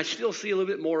look and I still see a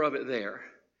little bit more of it there.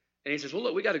 And he says, well,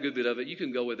 look, we got a good bit of it. You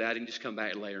can go with that and just come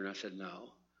back later. And I said, no,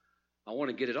 I want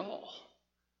to get it all.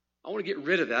 I want to get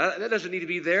rid of that. That doesn't need to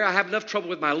be there. I have enough trouble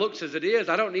with my looks as it is.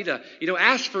 I don't need to,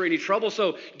 ask for any trouble.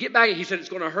 So get back. He said, it's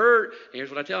going to hurt. And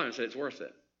here's what I tell him. I said, it's worth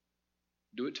it.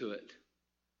 Do it to it.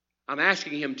 I'm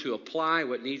asking him to apply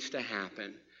what needs to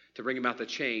happen to bring about the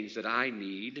change that I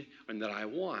need and that I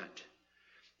want.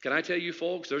 Can I tell you,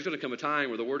 folks, there's going to come a time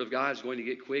where the Word of God is going to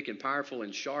get quick and powerful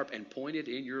and sharp and pointed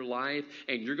in your life,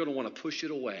 and you're going to want to push it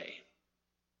away.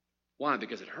 Why?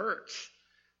 Because it hurts.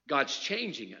 God's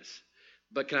changing us.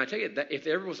 But can I tell you that if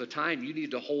there was a time you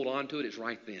needed to hold on to it, it's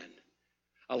right then.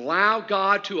 Allow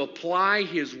God to apply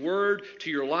His Word to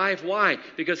your life. Why?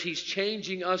 Because He's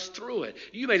changing us through it.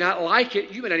 You may not like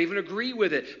it. You may not even agree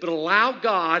with it. But allow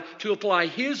God to apply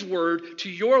His Word to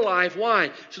your life.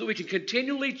 Why? So that we can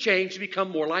continually change to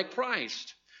become more like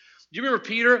Christ. Do you remember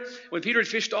Peter? When Peter had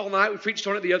fished all night, we preached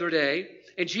on it the other day.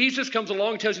 And Jesus comes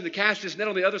along and tells him to cast his net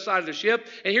on the other side of the ship.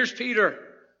 And here's Peter.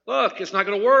 Look, it's not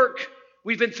going to work.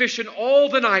 We've been fishing all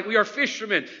the night. We are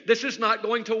fishermen. This is not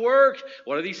going to work.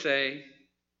 What did he say?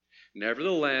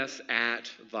 Nevertheless, at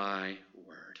thy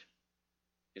word.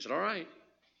 He said, all right,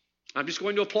 I'm just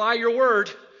going to apply your word.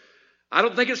 I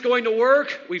don't think it's going to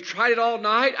work. We've tried it all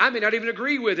night. I may not even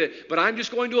agree with it, but I'm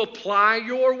just going to apply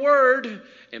your word.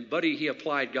 And buddy, he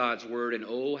applied God's word, and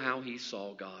oh, how he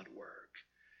saw God work.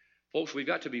 Folks, we've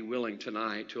got to be willing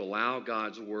tonight to allow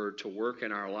God's word to work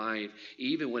in our life,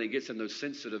 even when it gets in those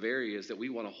sensitive areas that we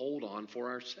want to hold on for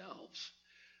ourselves.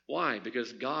 Why?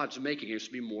 Because God's making us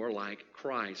be more like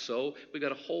Christ. So we've got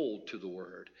to hold to the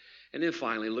word. And then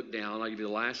finally, look down. I'll give you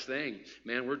the last thing.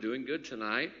 Man, we're doing good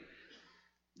tonight.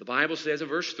 The Bible says in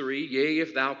verse 3, yea,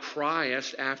 if thou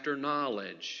criest after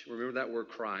knowledge. Remember that word,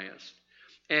 criest.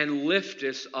 And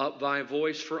liftest up thy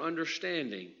voice for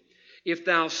understanding. If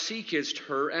thou seekest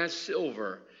her as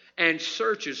silver, and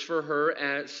searchest for her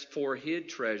as for hid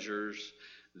treasures,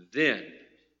 then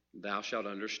thou shalt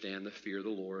understand the fear of the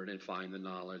Lord and find the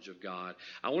knowledge of God.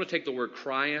 I want to take the word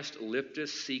criest,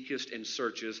 liftest, seekest, and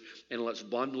searchest, and let's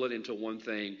bundle it into one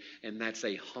thing, and that's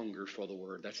a hunger for the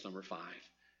word. That's number 5.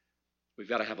 We've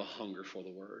got to have a hunger for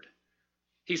the word.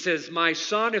 He says, my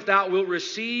son, if thou wilt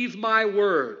receive my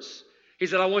words. He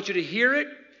said, I want you to hear it.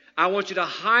 I want you to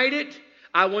hide it.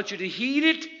 I want you to heed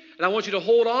it, and I want you to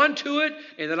hold on to it,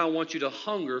 and then I want you to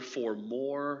hunger for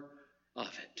more of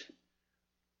it.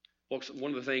 Folks,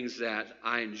 one of the things that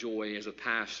I enjoy as a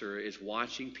pastor is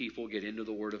watching people get into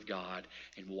the Word of God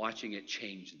and watching it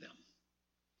change them.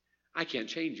 I can't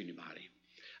change anybody.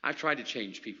 I've tried to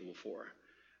change people before.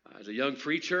 As a young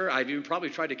preacher, I've even probably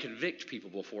tried to convict people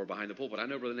before behind the pulpit. I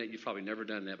know, Brother Nate, you've probably never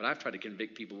done that, but I've tried to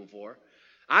convict people before.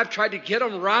 I've tried to get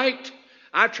them right.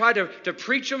 I've tried to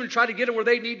preach them and try to get them where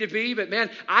they need to be, but man,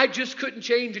 I just couldn't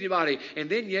change anybody. And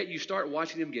then yet you start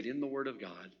watching them get in the Word of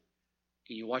God,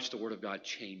 and you watch the Word of God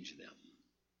change them.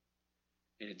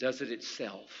 And it does it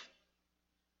itself.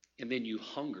 And then you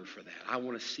hunger for that. I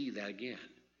want to see that again.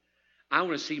 I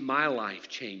want to see my life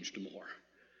changed more.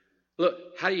 Look,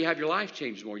 how do you have your life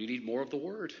changed more? You need more of the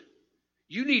Word.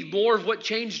 You need more of what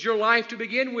changed your life to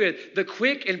begin with. The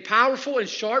quick and powerful and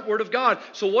sharp Word of God.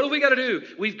 So what do we got to do?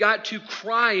 We've got to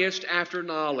criest after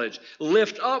knowledge.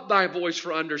 Lift up thy voice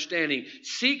for understanding.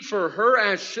 Seek for her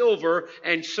as silver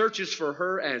and searches for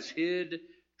her as hid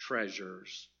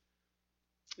treasures.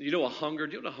 You know a hunger?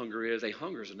 Do you know what a hunger is? A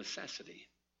hunger is a necessity.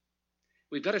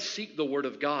 We've got to seek the Word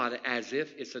of God as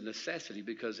if it's a necessity,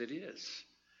 because it is.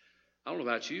 I don't know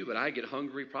about you, but I get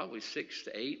hungry probably 6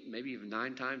 to 8, maybe even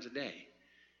 9 times a day.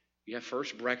 You have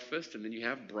first breakfast, and then you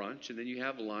have brunch, and then you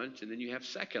have lunch, and then you have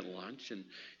second lunch, and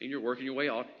you're working your way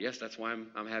on. Yes, that's why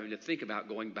I'm having to think about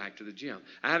going back to the gym.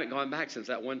 I haven't gone back since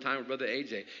that one time with Brother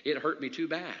AJ. It hurt me too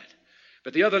bad.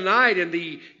 But the other night in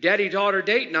the daddy-daughter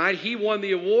date night, he won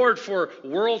the award for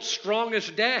World's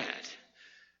Strongest Dad.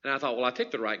 And I thought, well, I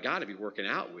picked the right guy to be working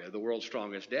out with, the World's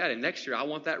Strongest Dad. And next year, I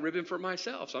want that ribbon for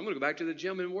myself. So I'm going to go back to the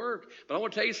gym and work. But I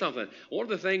want to tell you something. One of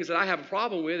the things that I have a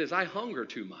problem with is I hunger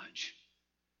too much.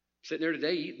 Sitting there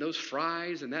today eating those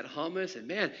fries and that hummus, and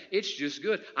man, it's just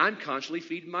good. I'm constantly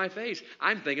feeding my face.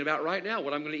 I'm thinking about right now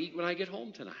what I'm going to eat when I get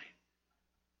home tonight.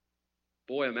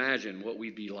 Boy, imagine what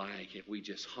we'd be like if we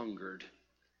just hungered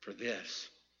for this.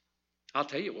 I'll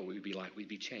tell you what we'd be like. We'd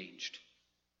be changed.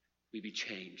 We'd be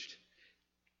changed.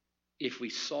 if we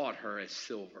sought her as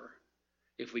silver,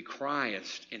 if we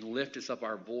criest and liftest up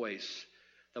our voice,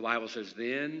 the Bible says,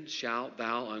 then shalt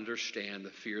thou understand the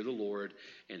fear of the Lord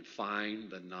and find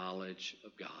the knowledge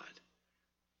of God.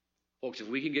 Folks, if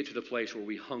we can get to the place where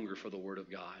we hunger for the Word of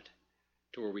God,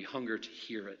 to where we hunger to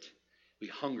hear it, we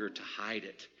hunger to hide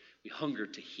it, we hunger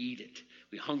to heed it,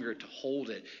 we hunger to hold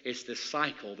it, it's this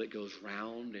cycle that goes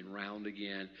round and round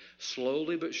again.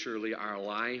 Slowly but surely our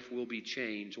life will be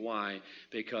changed. Why?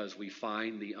 Because we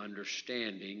find the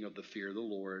understanding of the fear of the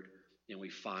Lord and we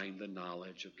find the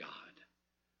knowledge of God.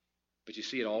 But you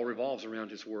see, it all revolves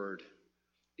around His Word.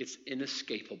 It's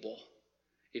inescapable.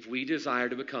 If we desire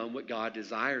to become what God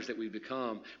desires that we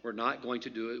become, we're not going to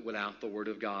do it without the Word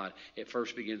of God. It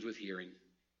first begins with hearing.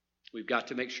 We've got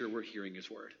to make sure we're hearing His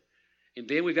Word. And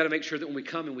then we've got to make sure that when we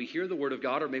come and we hear the Word of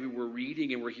God, or maybe we're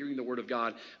reading and we're hearing the Word of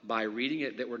God by reading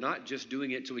it, that we're not just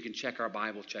doing it so we can check our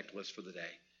Bible checklist for the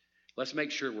day. Let's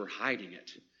make sure we're hiding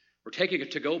it. We're taking a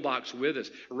to-go box with us.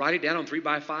 Write it down on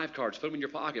 3x5 cards. Put them in your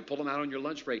pocket. Pull them out on your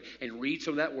lunch break and read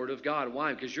some of that Word of God.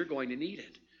 Why? Because you're going to need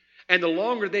it. And the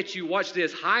longer that you watch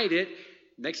this, hide it,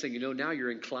 next thing you know, now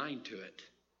you're inclined to it.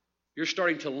 You're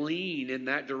starting to lean in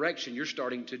that direction. You're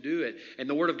starting to do it. And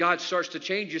the Word of God starts to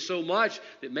change you so much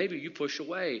that maybe you push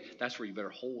away. That's where you better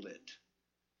hold it.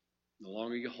 The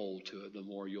longer you hold to it, the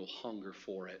more you'll hunger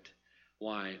for it.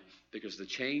 Why? Because the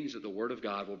change that the Word of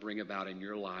God will bring about in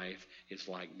your life is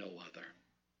like no other.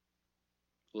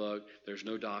 Look, there's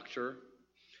no doctor.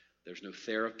 There's no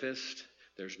therapist.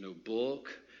 There's no book.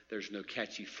 There's no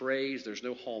catchy phrase. There's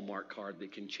no Hallmark card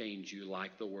that can change you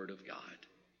like the Word of God.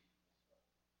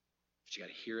 But you got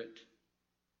to hear it,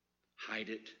 hide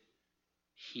it,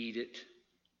 heed it,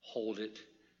 hold it,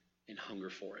 and hunger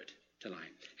for it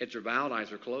tonight. Heads are bowed,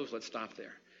 eyes are closed. Let's stop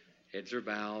there. Heads are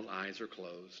bowed, eyes are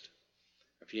closed.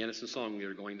 Our pianist and song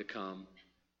leader are going to come.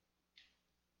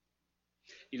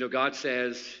 You know, God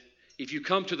says, if you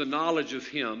come to the knowledge of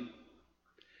Him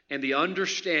and the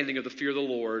understanding of the fear of the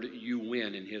Lord, you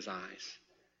win in His eyes.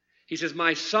 He says,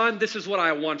 my son, this is what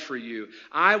I want for you.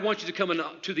 I want you to come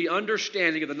to the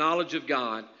understanding of the knowledge of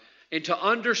God and to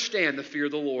understand the fear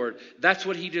of the Lord. That's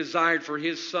what He desired for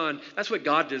His Son. That's what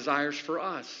God desires for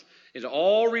us. It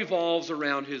all revolves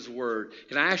around His Word.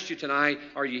 Can I ask you tonight,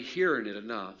 are you hearing it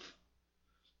enough?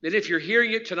 And if you're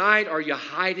hearing it tonight, are you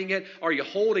hiding it? Are you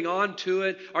holding on to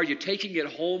it? Are you taking it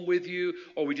home with you?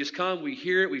 Or we just come, we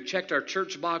hear it, we've checked our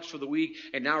church box for the week,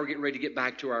 and now we're getting ready to get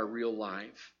back to our real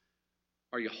life.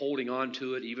 Are you holding on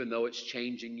to it even though it's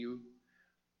changing you?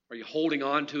 Are you holding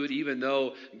on to it even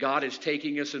though God is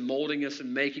taking us and molding us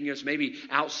and making us maybe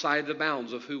outside the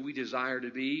bounds of who we desire to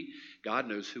be? God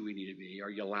knows who we need to be. Are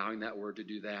you allowing that Word to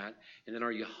do that? And then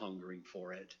are you hungering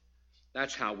for it?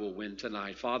 That's how we'll win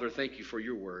tonight. Father, thank you for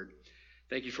your Word.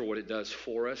 Thank you for what it does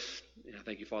for us. And I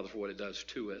thank you, Father, for what it does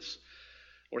to us.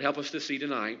 Lord, help us to see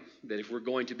tonight that if we're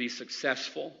going to be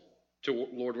successful,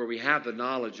 Lord, where we have the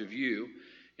knowledge of you,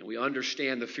 and we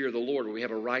understand the fear of the Lord, where we have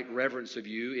a right reverence of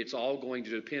you, it's all going to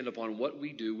depend upon what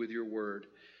we do with your Word.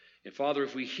 And Father,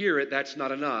 if we hear it, that's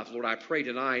not enough. Lord, I pray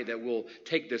tonight that we'll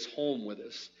take this home with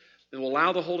us. And we'll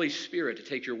allow the Holy Spirit to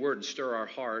take your Word and stir our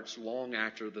hearts long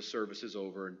after the service is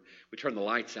over and we turn the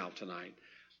lights out tonight.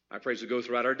 I pray as we go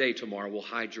throughout our day tomorrow, we'll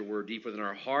hide your Word deep within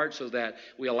our hearts so that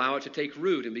we allow it to take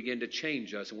root and begin to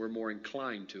change us and we're more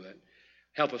inclined to it.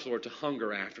 Help us, Lord, to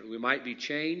hunger after it. We might be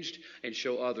changed and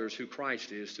show others who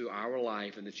Christ is through our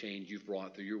life and the change you've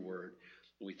brought through your Word.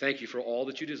 And we thank you for all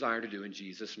that you desire to do in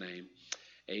Jesus' name.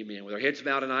 Amen. With our heads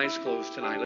bowed and eyes closed tonight.